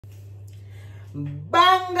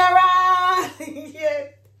Bangarang!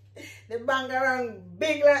 Yes. The Bangarang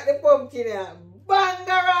big like the pumpkin here.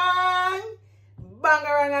 Bangarang!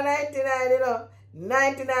 Bangarang at 99, you know.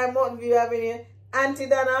 99 Mountain View Avenue. Auntie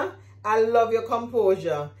Donna, I love your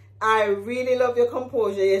composure. I really love your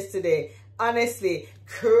composure yesterday. Honestly,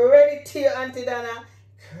 credit to you, Auntie Donna.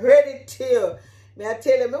 Credit to you. May I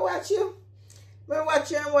tell you, me watch you. Me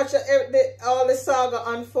watch you and watch all the saga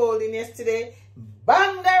unfolding yesterday.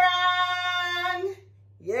 Bangarang!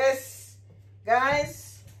 Yes,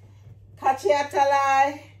 guys. Catch you at a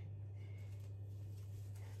lie.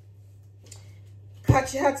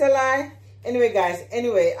 Catch you at a lie. Anyway, guys.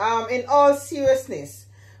 Anyway, in all seriousness,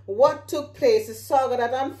 what took place, the saga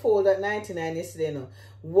that unfolded at 99 yesterday,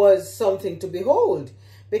 was something to behold.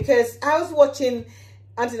 Because I was watching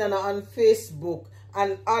Auntie Donna on Facebook,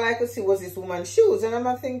 and all I could see was this woman's shoes. And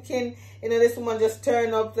I'm thinking, this woman just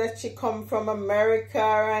turned up that she come from America,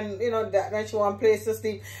 and, that she want a place to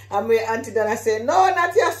sleep. And my Auntie Donna said, no,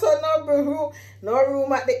 not your son, no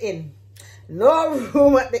room at the inn. No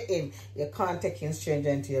room at the inn. You can't take a stranger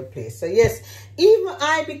into your place. So yes, even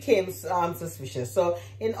I became suspicious. So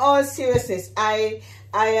in all seriousness, I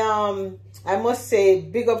must say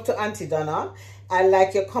big up to Auntie Donna. I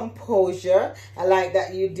like your composure. I like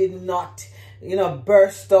that you did not,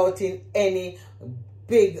 burst out in any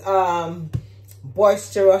big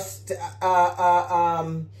boisterous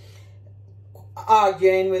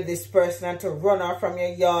arguing with this person and to run her from your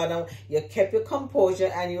yard. And you kept your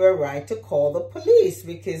composure and you were right to call the police,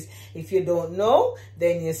 because if you don't know,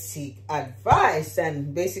 then you seek advice.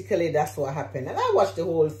 And basically that's what happened. And I watched the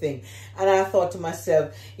whole thing and I thought to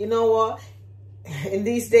myself, you know what, in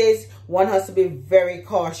these days one has to be very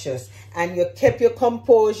cautious, and you kept your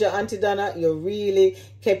composure, Auntie Donna. You really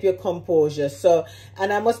kept your composure. So,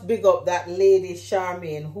 and I must big up that lady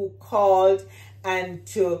Charmaine who called and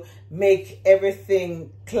to make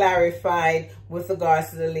everything clarified with regards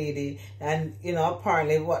to the lady. And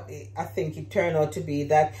apparently what I think it turned out to be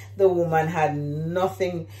that the woman had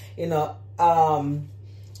nothing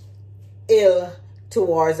ill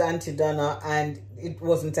towards Auntie Donna, and it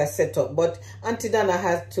wasn't a setup. But Auntie Donna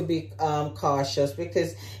had to be cautious,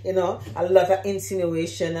 because a lot of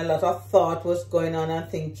insinuation, a lot of thought was going on and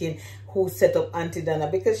thinking who set up Auntie Donna,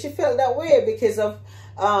 because she felt that way because of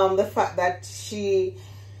the fact that she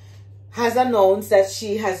has announced that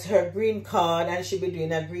she has her green card and she'll be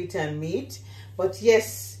doing a greet and meet. But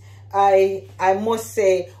yes, I must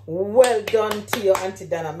say, well done to your Auntie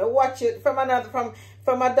Donna. Me watch it from a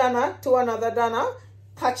Donna to another Donna.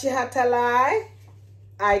 Catch you hat a lie.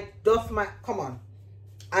 I doff my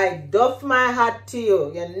hat to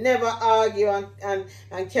you. You never argue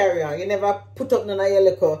and carry on. You never put up none of your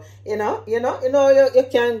liquor. You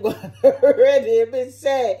can't go already, but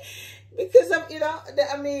say. Because of, it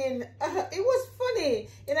was funny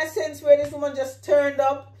in a sense where this woman just turned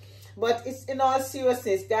up. But it's in all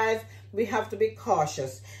seriousness, guys, we have to be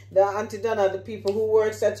cautious. The Auntie Donna, the people who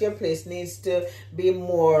works at your place needs to be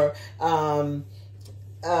more,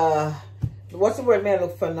 what's the word may I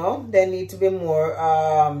look for now? They need to be more,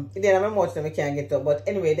 then I'm more to them, I can't get up. But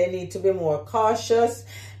anyway, they need to be more cautious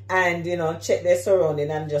and, check their surrounding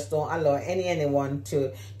and just don't allow anyone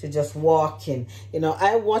to just walk in.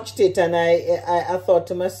 I watched it and I thought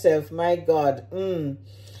to myself, my God,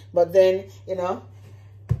 But then,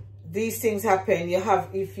 these things happen. You have,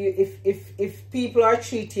 if people are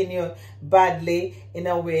treating you badly in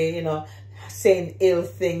a way, saying ill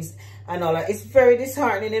things and all that, it's very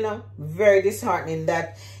disheartening, very disheartening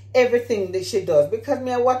that everything that she does. Because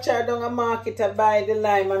me I watch her down a market to buy the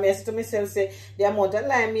lime, and I say to myself, say, the amount of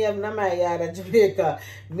lime me have in my yard at Jamaica,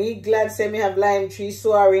 me glad say me have lime tree,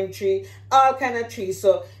 soaring tree, all kind of trees.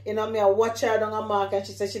 So, me I watch her down a market, and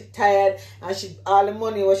she said she tired, and she all the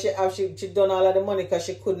money what she have, she done all of the money because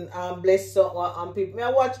she couldn't bless some people. Me I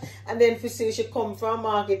watch, and then if you see she come from a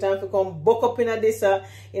market and if come buck up in a this,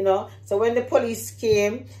 So when the police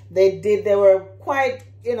came, they were quite,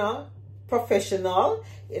 professional,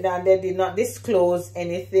 and they did not disclose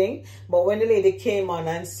anything. But when the lady came on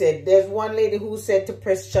and said, there's one lady who said to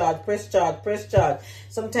press charge, press charge, press charge.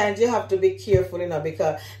 Sometimes you have to be careful,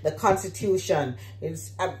 because the Constitution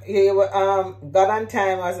is God on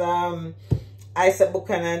time as Isaac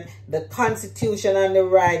Buchanan, the Constitution and the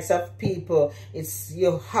rights of people.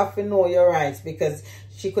 You have to know your rights, because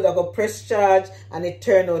she could have a press charge and it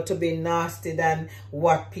turned out to be nasty than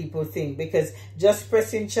what people think. Because just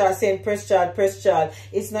pressing charge, saying press charge,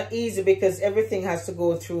 it's not easy, because everything has to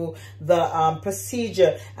go through the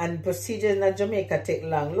procedure, and procedure in Jamaica take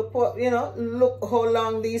long. Look what, look how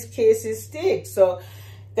long these cases take. So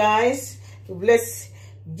guys, let's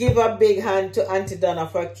give a big hand to Auntie Donna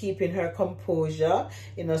for keeping her composure.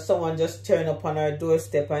 You know, someone just turned up on her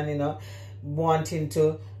doorstep and, you know, wanting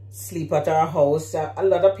to sleep at our house. A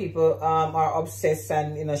lot of people are obsessed,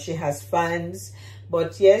 and, you know, she has fans.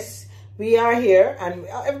 But yes, we are here, and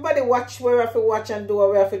everybody watch where we have to watch and do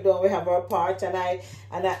what we have to do, and we have our part. And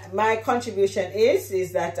my contribution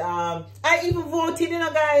is that I even voted, you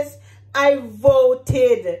know, guys. I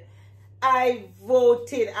voted. I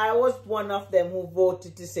was one of them who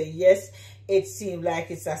voted to say yes. It seemed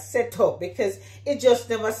like it's a setup, because it just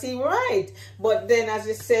never seemed right. But then, as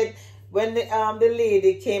I said, when the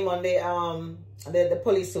lady came on, the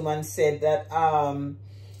policewoman said that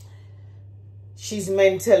she's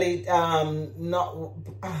mentally not.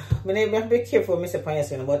 I mean, I have to be careful, Mr.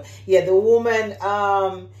 Panyaswina, but yeah, the woman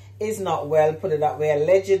is not well, put it that way,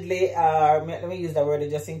 allegedly. Let me use that word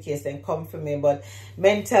just in case they come for me. But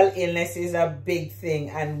mental illness is a big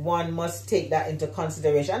thing, and one must take that into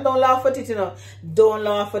consideration. And don't laugh at it, you know. Don't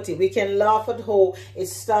laugh at it. We can laugh at how it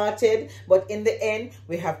started, but in the end,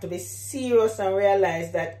 we have to be serious and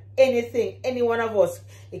realize that anything, any one of us,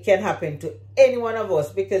 it can happen to any one of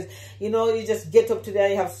us. Because, you know, you just get up today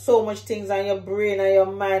and you have so much things on your brain and your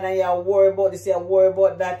mind, and you're worried about this, you're worried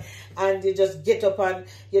about that, and you just get up and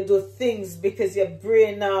you do things because your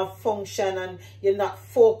brain now function and you're not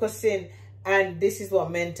focusing. And this is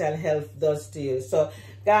what mental health does to you. So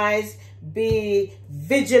guys, be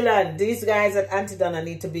vigilant. These guys at Auntie Donna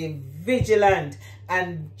need to be vigilant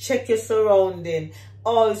and check your surrounding.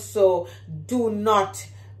 Also, do not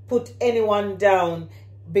put anyone down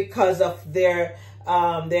because of their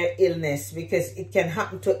illness, because it can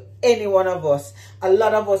happen to any one of us. A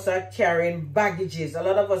lot of us are carrying baggages. A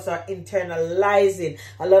lot of us are internalizing.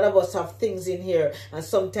 A lot of us have things in here, and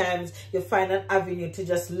sometimes you find an avenue to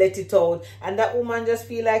just let it out, and that woman just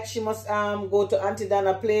feel like she must go to Auntie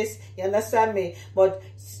Donna place. You understand me? But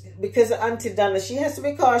because Auntie Donna, she has to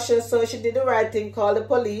be cautious, so she did the right thing, call the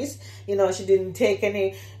police. You know, she didn't take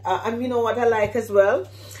any and you know what I like as well?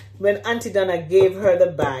 When Auntie Donna gave her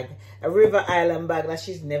the bag, a River Island bag that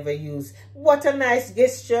she's never used. What a nice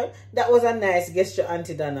gesture. That was a nice gesture,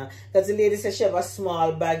 Auntie Donna. Because the lady said she have a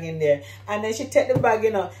small bag in there. And then she take the bag,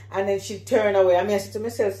 you know, and then she turn away. I mean, I said to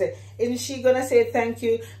myself, say, isn't she going to say thank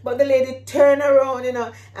you? But the lady turned around, you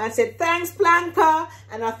know, and said, thanks, Planka.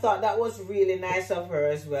 And I thought that was really nice of her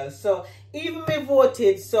as well. So, even we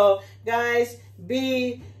voted. So, guys,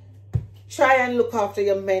 try and look after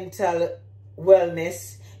your mental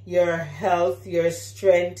wellness, your health, your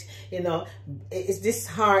strength. You know, it's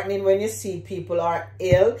disheartening when you see people are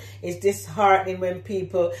ill. It's disheartening when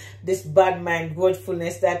people, this bad mind,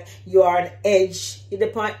 grudgefulness, that you are on edge. You're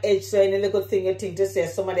upon edge, so any little thing you think to say,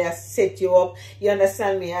 somebody has set you up. You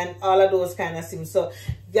understand me? And all of those kind of things. So,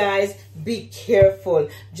 guys, be careful.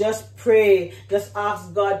 Just pray. Just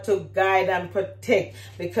ask God to guide and protect,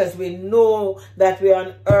 because we know that we're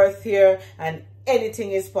on earth here and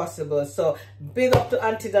anything is possible. So big up to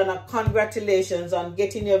Auntie Donna. Congratulations on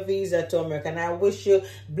getting your visa to America, and I wish you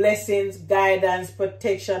blessings, guidance,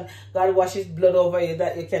 protection. God wash his blood over you,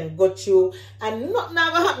 that you can go through and nothing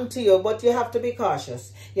ever happen to you. But you have to be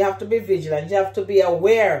cautious, you have to be vigilant, you have to be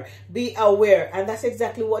aware. And that's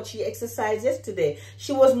exactly what she exercised yesterday.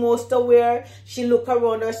 She was most aware. She looked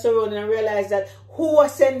around her surrounding and realized that who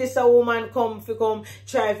was send this a woman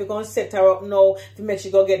try to set her up now to make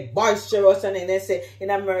she go get boisterous, and then they say in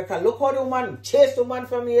America, look how the woman chase the woman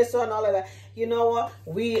from here, so and all of that. You know what?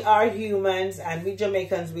 We are humans, and we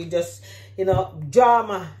Jamaicans, we just, you know,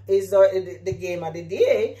 drama is the game of the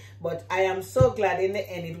day. But I am so glad in the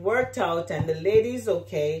end it worked out, and the lady is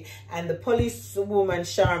okay, and the police woman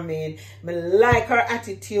Charmaine, I like her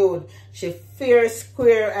attitude. She fierce,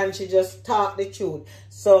 square, and she just talked the truth.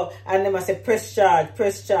 So, and they must say press charge,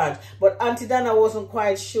 press charge. But Auntie Donna wasn't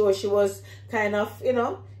quite sure. She was kind of, you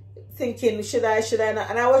know, thinking, should I not?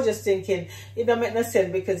 And I was just thinking, it don't make no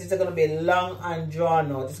sense, because it's going to be long and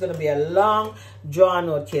drawn out. It's going to be a long drawn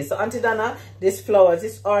out case. So Auntie Donna, this flowers,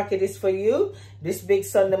 this orchid is for you this big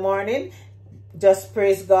Sunday morning. Just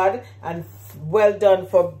praise God, and well done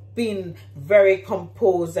for being very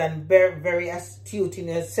composed and very, very astute in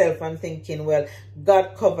yourself and thinking, well,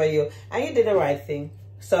 God cover you, and you did the right thing.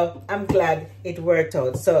 So I'm glad it worked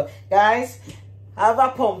out. So guys, have a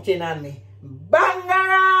pumpkin on me.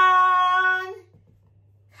 Bangarang!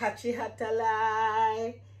 Catchy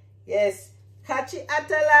hatalai. Yes, catchy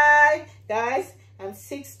hatalai. Guys, I'm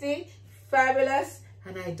 60, fabulous,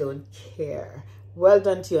 and I don't care. Well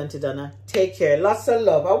done to you, Auntie Donna. Take care. Lots of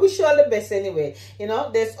love. I wish you all the best anyway. You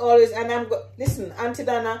know, there's always, and listen, Auntie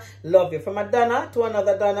Donna, love you. From a Donna to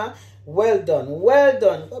another Donna, well done. Well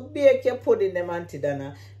done. Go bake your pudding, them, Auntie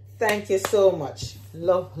Donna. Thank you so much.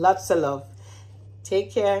 Love, lots of love.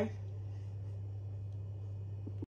 Take care.